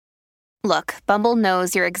Look, Bumble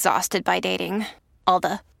knows you're exhausted by dating. All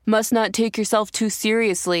the must not take yourself too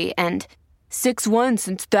seriously and 6'1"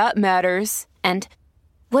 since that matters. And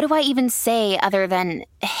what do I even say other than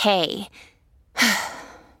hey?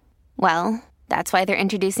 Well, that's why they're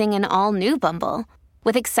introducing an all-new Bumble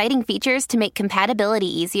with exciting features to make compatibility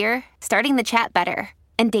easier, starting the chat better,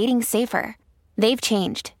 and dating safer. They've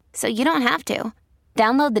changed, so you don't have to.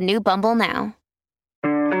 Download the new Bumble now.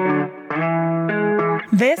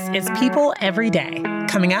 This is People Every Day.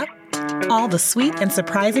 Coming up, all the sweet and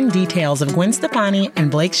surprising details of Gwen Stefani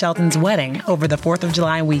and Blake Shelton's wedding over the 4th of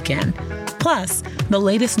July weekend. Plus, the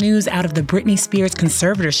latest news out of the Britney Spears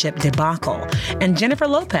conservatorship debacle. And Jennifer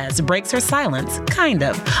Lopez breaks her silence, kind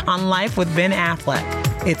of, on Life with Ben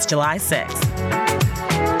Affleck. It's July 6th.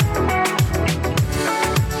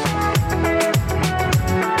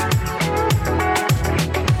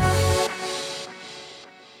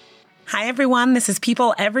 Hi, everyone. This is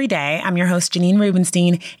People Every Day. I'm your host, Janine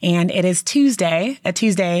Rubenstein, and it is Tuesday, a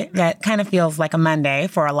Tuesday that kind of feels like a Monday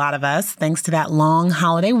for a lot of us, thanks to that long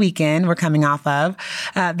holiday weekend we're coming off of.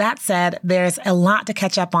 That said, there's a lot to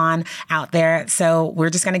catch up on out there, so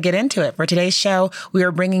we're just going to get into it. For today's show, we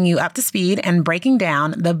are bringing you up to speed and breaking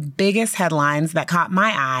down the biggest headlines that caught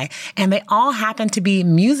my eye, and they all happen to be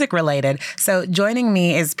music-related. So joining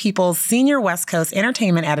me is People's senior West Coast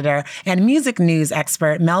entertainment editor and music news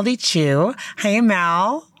expert, Melody Chu. Hey,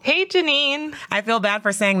 Mel. Hey, Janine. I feel bad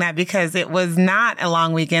for saying that because it was not a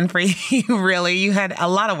long weekend for you, really. You had a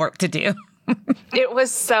lot of work to do. It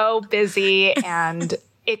was so busy and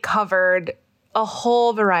it covered a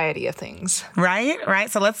whole variety of things. Right.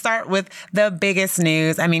 So let's start with the biggest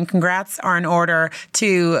news. I mean, congrats are in order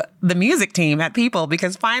to the music team at People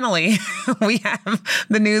because finally we have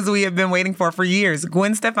the news we have been waiting for years.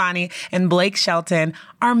 Gwen Stefani and Blake Shelton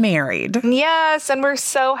are married. Yes, and we're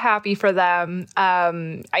so happy for them.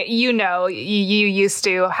 You used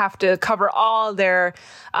to have to cover all their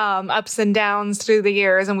ups and downs through the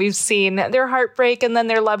years, and we've seen their heartbreak and then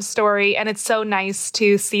their love story, and it's so nice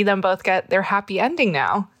to see them both get their happy ending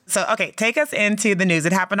now. So, okay, take us into the news.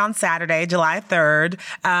 It happened on Saturday, July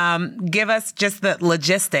 3rd. Give us just the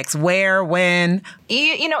logistics. Where, when?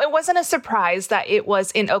 You know, it wasn't a surprise that it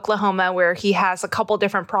was in Oklahoma where he has a couple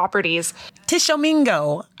different properties.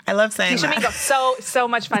 Tishomingo. I love saying that. So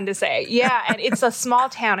much fun to say. Yeah, and it's a small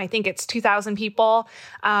town. I think it's 2,000 people,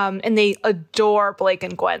 and they adore Blake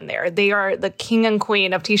and Gwen there. They are the king and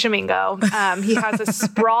queen of Tishomingo. He has a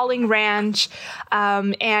sprawling ranch,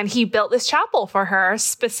 and he built this chapel for her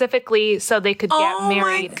specifically so they could get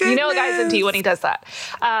married. You know a guy's into you when he does that.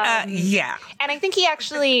 Yeah. And I think he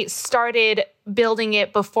actually started building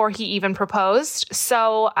it before he even proposed.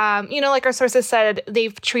 So, like our sources said,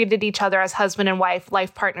 they've treated each other as husband and wife,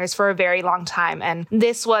 life partners for a very long time. And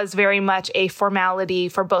this was very much a formality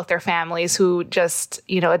for both their families who just,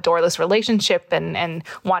 adore this relationship and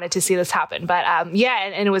wanted to see this happen. But and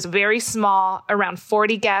it was very small, around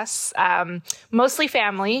 40 guests, mostly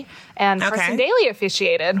family. And Carson Daly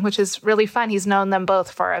officiated, which is really fun. He's known them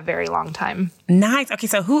both for a very long time. Nice. Okay,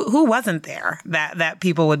 so who wasn't there that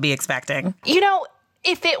people would be expecting?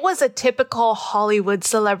 If it was a typical Hollywood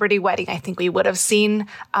celebrity wedding, I think we would have seen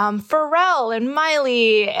Pharrell and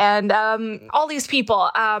Miley and all these people.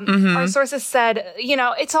 Our sources said,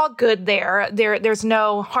 it's all good there. There's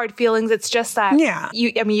no hard feelings. It's just that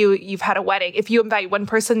you've had a wedding. If you invite one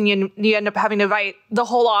person, you end up having to invite the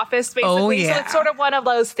whole office, basically. Oh, yeah. So it's sort of one of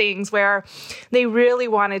those things where they really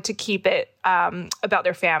wanted to keep it about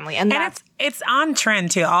their family. And it's on trend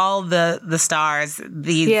too. All the stars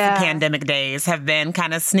these pandemic days have been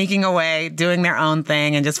kind of sneaking away, doing their own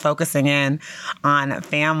thing and just focusing in on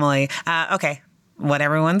family. Okay, what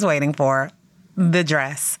everyone's waiting for. The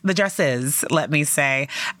dresses, let me say.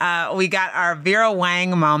 We got our Vera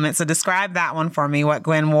Wang moment. So describe that one for me, what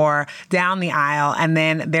Gwen wore down the aisle. And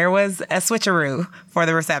then there was a switcheroo for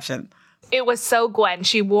the reception. It was so Gwen.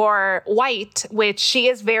 She wore white, which she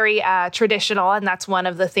is very traditional, and that's one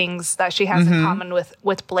of the things that she has in common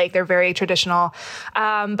with Blake. They're very traditional.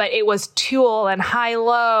 But it was tulle and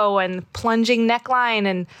high-low and plunging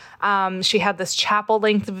neckline, and she had this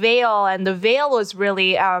chapel-length veil, and the veil was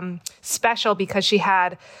really special because she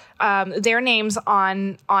had their names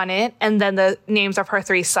on it, and then the names of her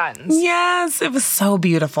 3 sons. Yes, it was so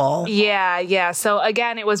beautiful. Yeah. So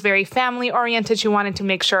again, it was very family oriented. She wanted to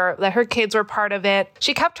make sure that her kids were part of it.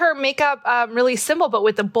 She kept her makeup really simple, but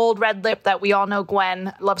with the bold red lip that we all know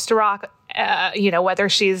Gwen loves to rock. Whether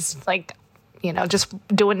she's like just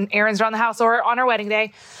doing errands around the house or on her wedding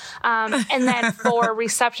day. And then for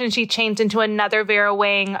reception, she changed into another Vera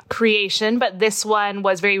Wang creation, but this one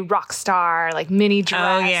was very rock star, like mini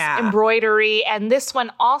dress, embroidery. And this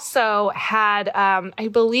one also had, I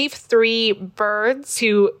believe, 3 birds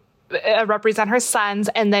to represent her sons,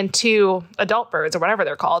 and then 2 adult birds or whatever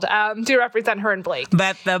they're called to represent her and Blake.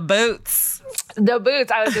 But the boots.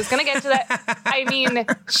 I was just going to get to that. I mean,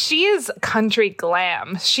 she is country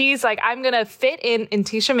glam. She's like, I'm going to fit in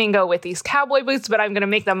Tisha Mingo with these cowboy boots, but I'm going to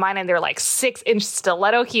make them mine. And they're like 6-inch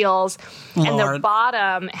stiletto heels. Lord. And the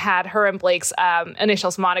bottom had her and Blake's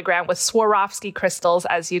initials monogram with Swarovski crystals,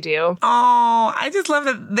 as you do. Oh, I just love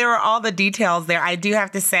that there were all the details there. I do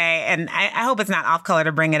have to say, and I hope it's not off color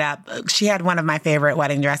to bring it up, she had one of my favorite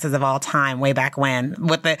wedding dresses of all time way back when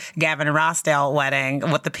with the Gavin Rossdale wedding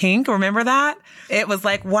with the pink. Remember that? It was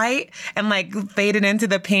like white and like faded into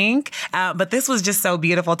the pink. But this was just so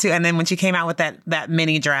beautiful too. And then when she came out with that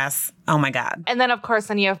mini dress, oh my God. And then of course,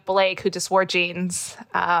 then you have Blake who just wore jeans.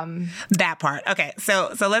 That part. Okay.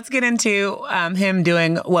 So let's get into him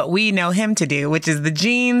doing what we know him to do, which is the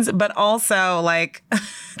jeans, but also like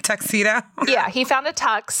tuxedo. Yeah. He found a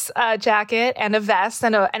tux jacket and a vest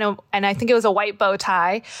and I think it was a white bow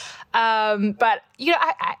tie. But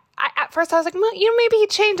I at first I was like, maybe he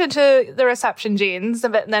changed into the reception jeans.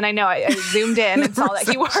 But then I zoomed in and saw that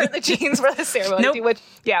he wore the jeans for the ceremony. Nope. Which,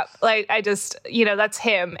 I just, that's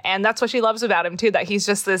him. And that's what she loves about him too, that he's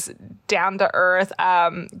just this down to earth,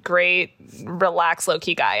 great, relaxed, low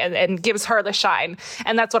key guy and gives her the shine.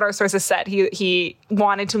 And that's what our sources said. He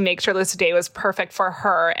wanted to make sure this day was perfect for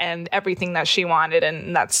her and everything that she wanted.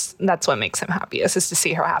 And that's what makes him happiest, is to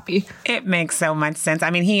see her happy. It makes so much sense.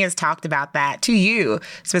 I mean, he has talked about that to you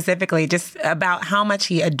specifically, just about how much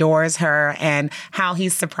he adores her and how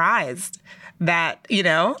he's surprised that,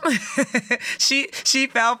 she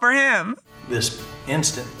fell for him. This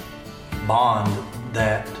instant bond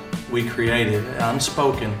that we created,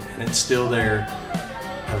 unspoken, and it's still there,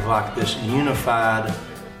 of like this unified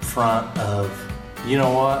front of, you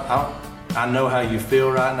know what, I know how you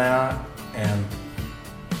feel right now, and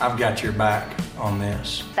I've got your back on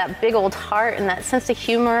this. That big old heart and that sense of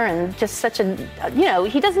humor and just such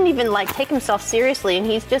he doesn't even take himself seriously, and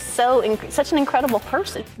he's just such an incredible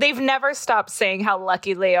person. They've never stopped saying how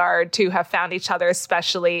lucky they are to have found each other,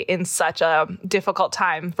 especially in such a difficult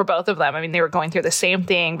time for both of them. I mean, they were going through the same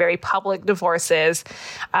thing, very public divorces,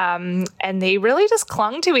 and they really just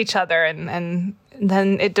clung to each other, and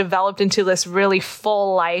then it developed into this really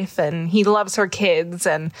full life, and he loves her kids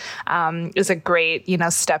and is a great,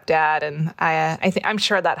 stepdad. And I'm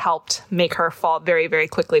sure that helped make her fall very, very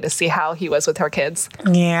quickly to see how he was with her kids.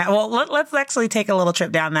 Yeah. Well, let's actually take a little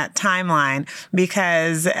trip down that timeline,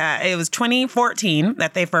 because it was 2014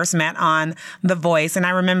 that they first met on The Voice. And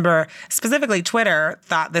I remember specifically Twitter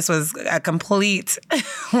thought this was a complete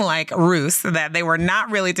ruse, that they were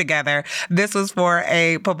not really together. This was for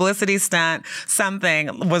a publicity stunt.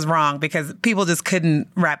 Something was wrong because people just couldn't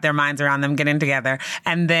wrap their minds around them getting together.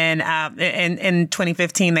 And then in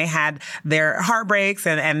 2015, they had their heartbreaks,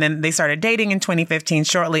 and then they started dating in 2015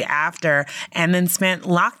 shortly after, and then spent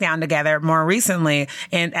lockdown together more recently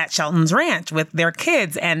at Shelton's Ranch with their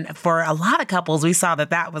kids. And for a lot of couples, we saw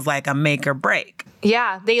that was like a make or break.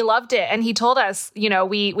 Yeah, they loved it. And he told us,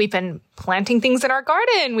 we've been planting things in our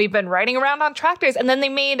garden. We've been riding around on tractors. And then they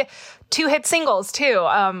made 2 hit singles too,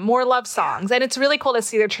 more love songs. And it's really cool to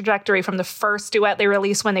see their trajectory from the first duet they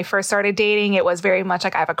released when they first started dating. It was very much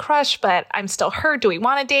like, I have a crush, but I'm still her. Do we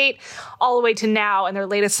want to date? All the way to now. And their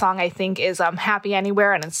latest song, I think, is Happy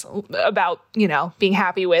Anywhere. And it's about, being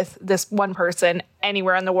happy with this one person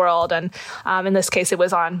anywhere in the world. And in this case, it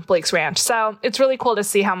was on Blake's ranch. So it's really cool to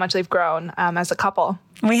see how much they've grown as a couple.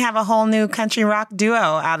 We have a whole new country rock duo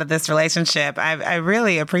out of this relationship. I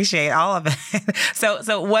really appreciate all of it.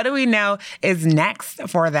 So what do we know is next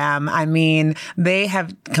for them? I mean, they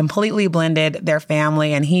have completely blended their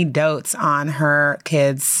family, and he dotes on her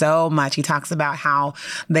kids so much. He talks about how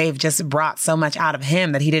they've just brought so much out of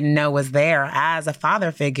him that he didn't know was there as a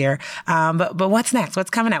father figure. But what's next?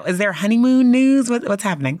 What's coming out? Is there honeymoon news? What's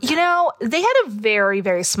happening? They had a very,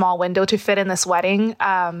 very small window to fit in this wedding.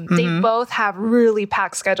 They both have really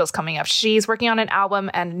packed schedules coming up. She's working on an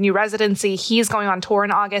album and new residency. He's going on tour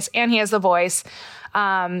in August, and he has The Voice.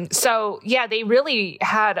 So yeah, they really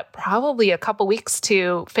had probably a couple weeks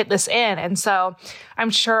to fit this in. And so I'm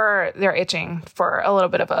sure they're itching for a little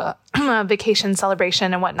bit of a vacation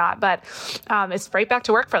celebration and whatnot, but it's right back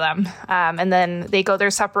to work for them. And then they go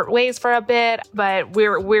their separate ways for a bit, but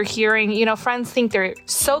we're hearing, friends think they're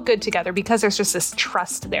so good together because there's just this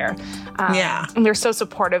trust there. And they're so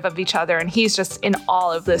supportive of each other. And he's just in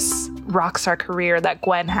all of this rock star career that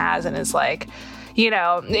Gwen has and is like, he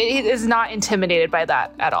is not intimidated by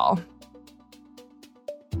that at all.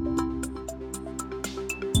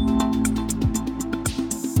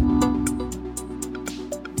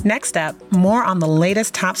 Next up, more on the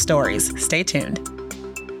latest top stories. Stay tuned.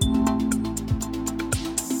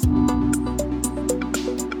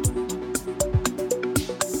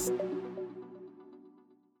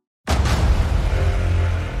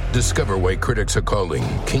 Discover why critics are calling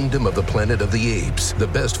Kingdom of the Planet of the Apes the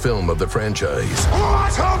best film of the franchise.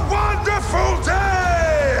 What a wonderful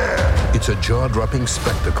day! It's a jaw-dropping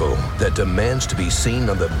spectacle that demands to be seen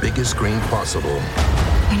on the biggest screen possible.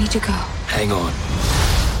 I need to go. Hang on.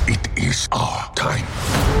 It is our time.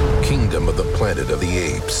 Kingdom of the Planet of the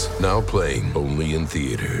Apes. Now playing only in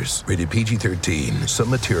theaters. Rated PG-13. Some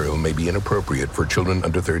material may be inappropriate for children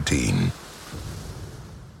under 13.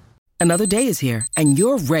 Another day is here, and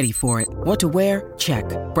you're ready for it. What to wear? Check.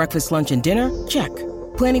 Breakfast, lunch, and dinner? Check.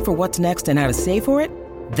 Planning for what's next and how to save for it?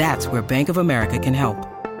 That's where Bank of America can help.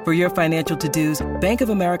 For your financial to-dos, Bank of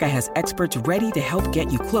America has experts ready to help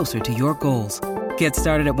get you closer to your goals. Get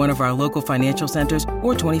started at one of our local financial centers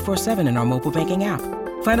or 24/7 in our mobile banking app.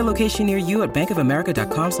 Find a location near you at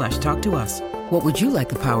bankofamerica.com/talktous. What would you like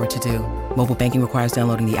the power to do? Mobile banking requires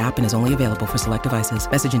downloading the app and is only available for select devices.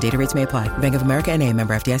 Message and data rates may apply. Bank of America NA,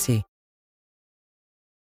 member FDIC.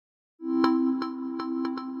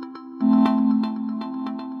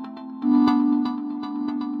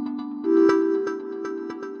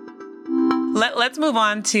 Let's move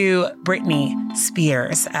on to Britney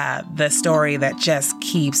Spears, the story that just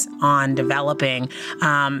keeps on developing.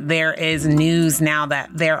 There is news now that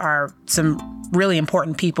there are some really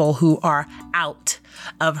important people who are out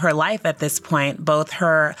of her life at this point. Both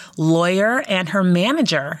her lawyer and her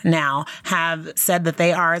manager now have said that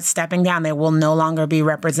they are stepping down. They will no longer be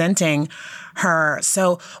representing her.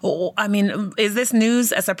 So, I mean, is this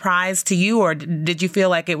news a surprise to you, or did you feel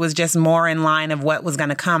like it was just more in line of what was going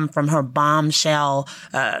to come from her bombshell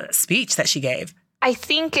speech that she gave? I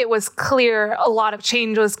think it was clear a lot of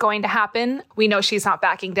change was going to happen. We know she's not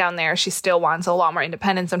backing down there. She still wants a lot more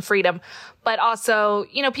independence and freedom. But also,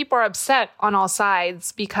 people are upset on all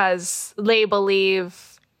sides because they believe,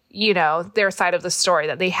 their side of the story,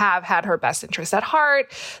 that they have had her best interest at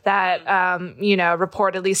heart, that,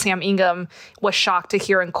 reportedly Sam Ingham was shocked to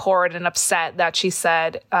hear in court and upset that she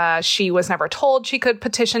said she was never told she could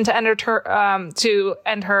petition to end her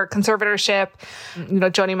conservatorship.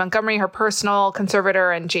 Joni Montgomery, her personal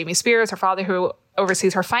conservator, and Jamie Spears, her father, who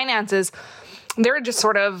oversees her finances, they're just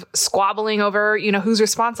sort of squabbling over, who's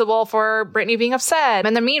responsible for Britney being upset.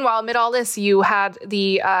 And then meanwhile, amid all this, you had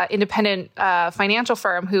the independent financial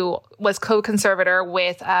firm who was co-conservator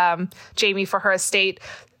with Jamie for her estate,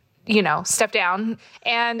 step down.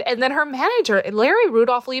 And then her manager, Larry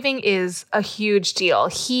Rudolph, leaving is a huge deal.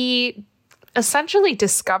 He essentially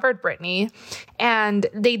discovered Britney, and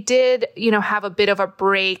they did, have a bit of a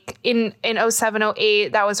break in 07,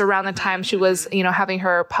 08. That was around the time she was, having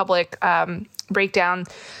her public breakdown.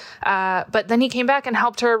 But then he came back and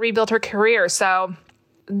helped her rebuild her career. So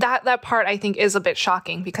that part, I think, is a bit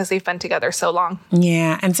shocking because they've been together so long.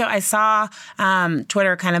 Yeah. And so I saw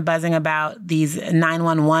Twitter kind of buzzing about these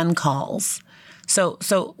 911 calls. So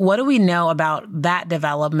what do we know about that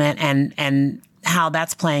development and how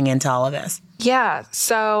that's playing into all of this? Yeah.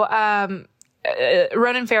 So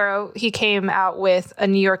Ronan Farrow, he came out with a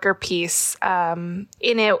New Yorker piece. In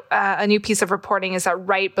it, a new piece of reporting is that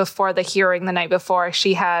right before the hearing, the night before,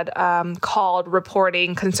 she had called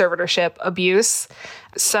reporting conservatorship abuse.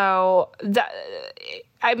 So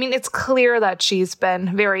it's clear that she's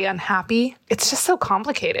been very unhappy. It's just so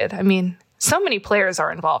complicated. So many players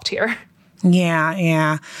are involved here.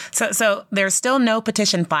 Yeah. So there's still no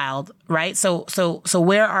petition filed, right? So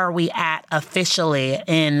where are we at officially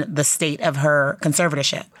in the state of her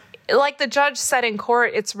conservatorship? Like the judge said in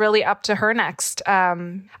court, it's really up to her next.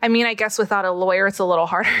 I guess without a lawyer, it's a little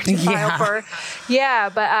harder to file for. Yeah,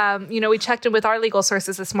 but, we checked in with our legal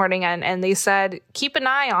sources this morning and they said, keep an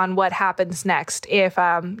eye on what happens next. If,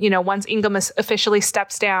 once Ingham officially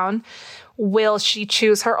steps down, will she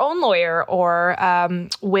choose her own lawyer, or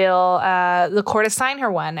will the court assign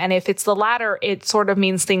her one? And if it's the latter, it sort of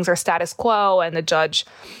means things are status quo and the judge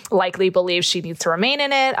likely believes she needs to remain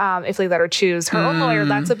in it. If they let her choose her own lawyer,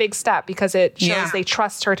 that's a big step because it shows they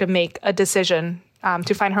trust her to make a decision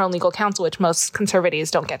to find her own legal counsel, which most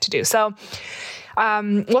conservatives don't get to do. So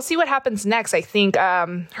we'll see what happens next. I think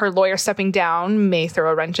her lawyer stepping down may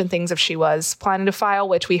throw a wrench in things if she was planning to file,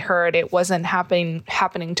 which we heard it wasn't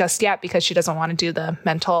happening just yet because she doesn't want to do the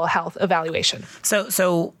mental health evaluation.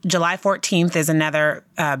 So July 14th is another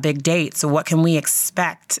big date. So what can we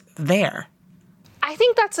expect there? I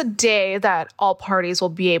think that's a day that all parties will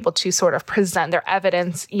be able to sort of present their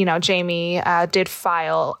evidence. You know, Jamie did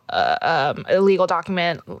file a legal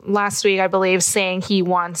document last week, I believe, saying he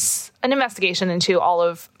wants an investigation into all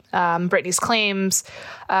of Britney's claims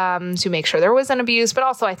to make sure there was an abuse. But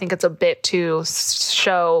also I think it's a bit to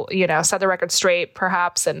show, set the record straight,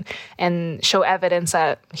 perhaps, and show evidence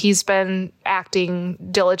that he's been acting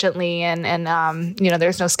diligently and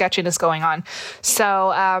there's no sketchiness going on.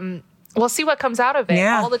 So, we'll see what comes out of it.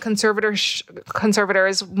 Yeah. All the conservators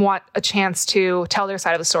want a chance to tell their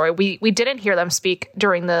side of the story. We didn't hear them speak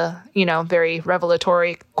during the, very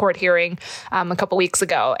revelatory court hearing a couple weeks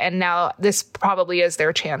ago. And now this probably is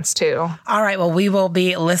their chance to. All right. Well, we will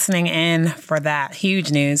be listening in for that.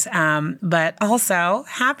 Huge news. But also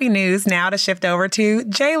happy news now to shift over to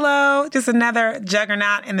J-Lo, just another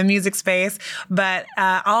juggernaut in the music space, but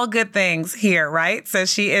all good things here, right? So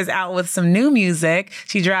she is out with some new music.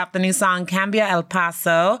 She dropped the new song Cambia El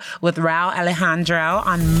Paso with Rauw Alejandro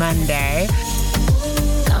on Monday.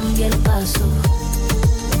 Cambia el paso,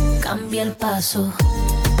 cambia el paso,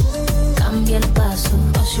 cambia el paso.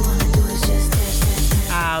 All she wanna do is just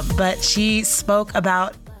dance. But she spoke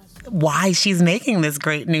about why she's making this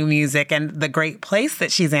great new music and the great place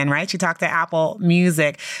that she's in, right? She talked to Apple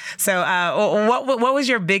Music. So what was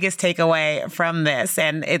your biggest takeaway from this?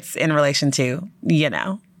 And it's in relation to,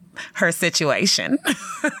 her situation.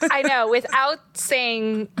 I know, without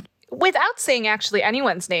saying actually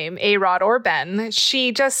anyone's name, A-Rod or Ben,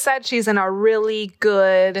 she just said she's in a really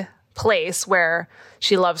good place where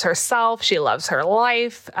she loves herself, she loves her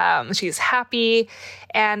life, she's happy.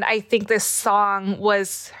 And I think this song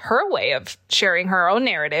was her way of sharing her own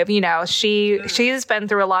narrative. She's been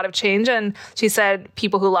through a lot of change, and she said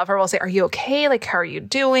people who love her will say, "Are you okay? Like, how are you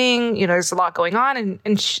doing? There's a lot going on." And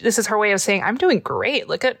this is her way of saying, "I'm doing great.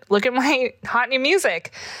 Look at my hot new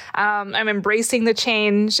music. I'm embracing the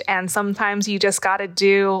change, and sometimes you just got to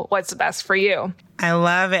do what's best for you." I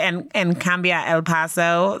love it. And Cambia El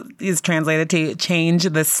Paso is translated to change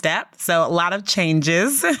the step. So a lot of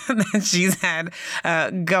changes that she's had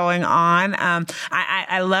going on.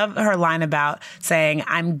 I love her line about saying,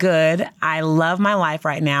 "I'm good. I love my life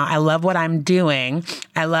right now. I love what I'm doing.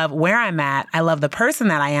 I love where I'm at. I love the person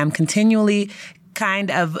that I am continually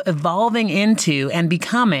kind of evolving into and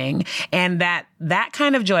becoming, and that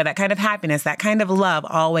kind of joy, that kind of happiness, that kind of love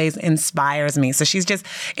always inspires me." So she's just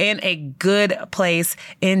in a good place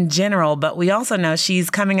in general, but we also know she's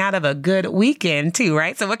coming out of a good weekend too,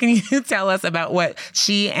 right? So what can you tell us about what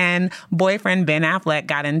she and boyfriend Ben Affleck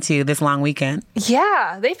got into this long weekend?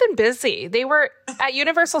 Yeah, they've been busy. They were at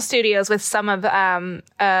Universal Studios with some of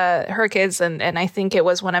her kids, and I think it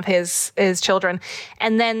was one of his children.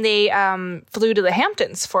 And then they flew to the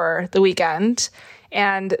Hamptons for the weekend.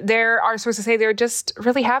 And our sources say they're just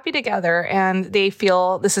really happy together, and they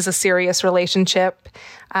feel this is a serious relationship.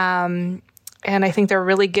 And I think they're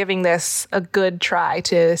really giving this a good try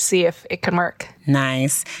to see if it can work.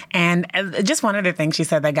 Nice. And just one other thing she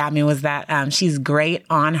said that got me was that she's great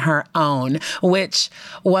on her own, which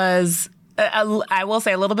was, I will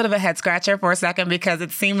say, a little bit of a head scratcher for a second, because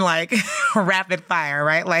it seemed like rapid fire,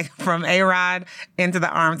 right? Like from A-Rod into the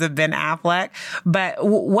arms of Ben Affleck. But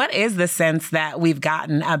what is the sense that we've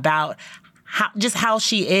gotten about how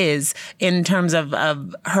she is in terms of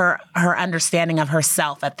her understanding of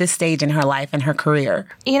herself at this stage in her life and her career?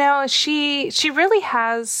 She really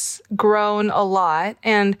has grown a lot,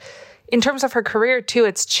 and in terms of her career too,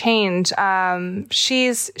 it's changed.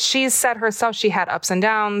 She's said herself she had ups and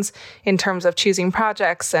downs in terms of choosing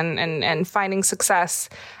projects and finding success.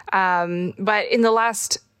 But in the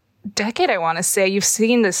last decade, I want to say, you've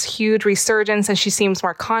seen this huge resurgence, and she seems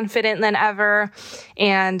more confident than ever.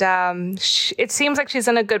 And it seems like she's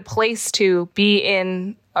in a good place to be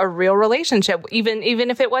in a real relationship, even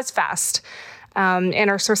if it was fast. And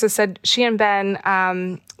our sources said she and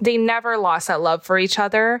Ben, they never lost that love for each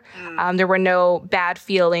other. There were no bad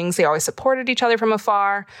feelings. They always supported each other from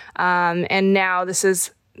afar. And now this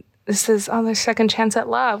is on their second chance at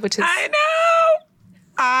love, which is... I know!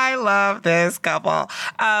 I love this couple.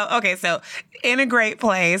 Okay, so in a great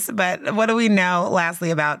place, but what do we know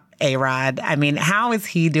lastly about A-Rod? I mean, how is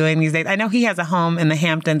he doing these days? I know he has a home in the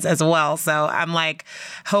Hamptons as well, so I'm like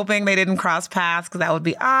hoping they didn't cross paths because that would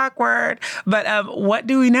be awkward. But what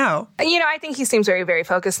do we know? I think he seems very, very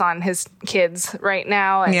focused on his kids right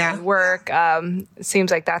now and work. It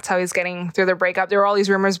seems like that's how he's getting through the breakup. There were all these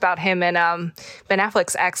rumors about him and Ben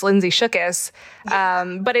Affleck's ex, Lindsay Shookus.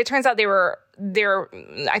 But it turns out they're,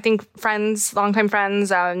 I think, friends, longtime friends.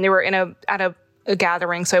 They were at a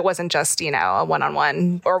gathering, so it wasn't just, a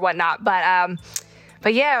one-on-one or whatnot.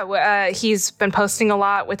 But yeah, he's been posting a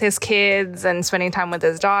lot with his kids and spending time with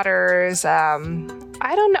his daughters. I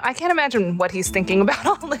don't know. I can't imagine what he's thinking about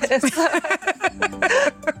all this.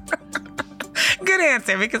 Good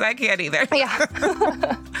answer, because I can't either. Yeah.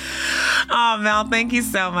 Oh, Mel, thank you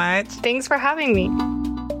so much. Thanks for having me.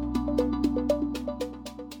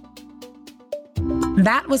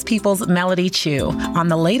 That was People's Melody Chu on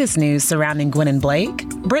the latest news surrounding Gwen and Blake,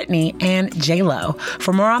 Britney, and J-Lo.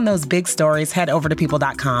 For more on those big stories, head over to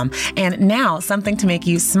people.com. And now, something to make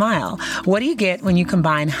you smile. What do you get when you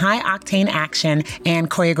combine high-octane action and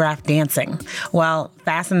choreographed dancing? Well,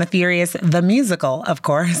 Fast and the Furious, the musical, of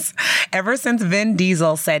course. Ever since Vin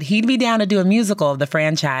Diesel said he'd be down to do a musical of the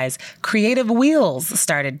franchise, creative wheels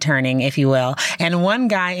started turning, if you will. And one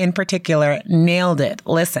guy in particular nailed it.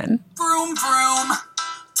 Listen. Vroom, vroom.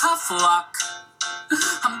 Tough luck.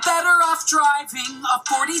 I'm better off driving a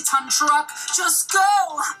 40-ton truck. Just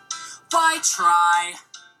go. Why try?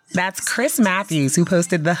 That's Chris Matthews, who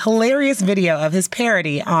posted the hilarious video of his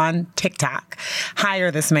parody on TikTok.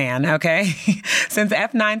 Hire this man, okay? Since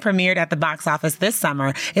F9 premiered at the box office this summer,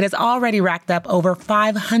 it has already racked up over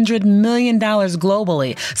 $500 million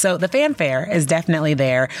globally. So the fanfare is definitely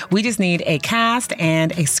there. We just need a cast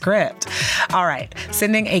and a script. All right,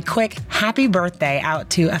 sending a quick happy birthday out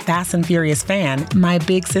to a Fast and Furious fan, my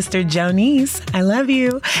big sister Jonice. I love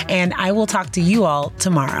you. And I will talk to you all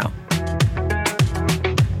tomorrow.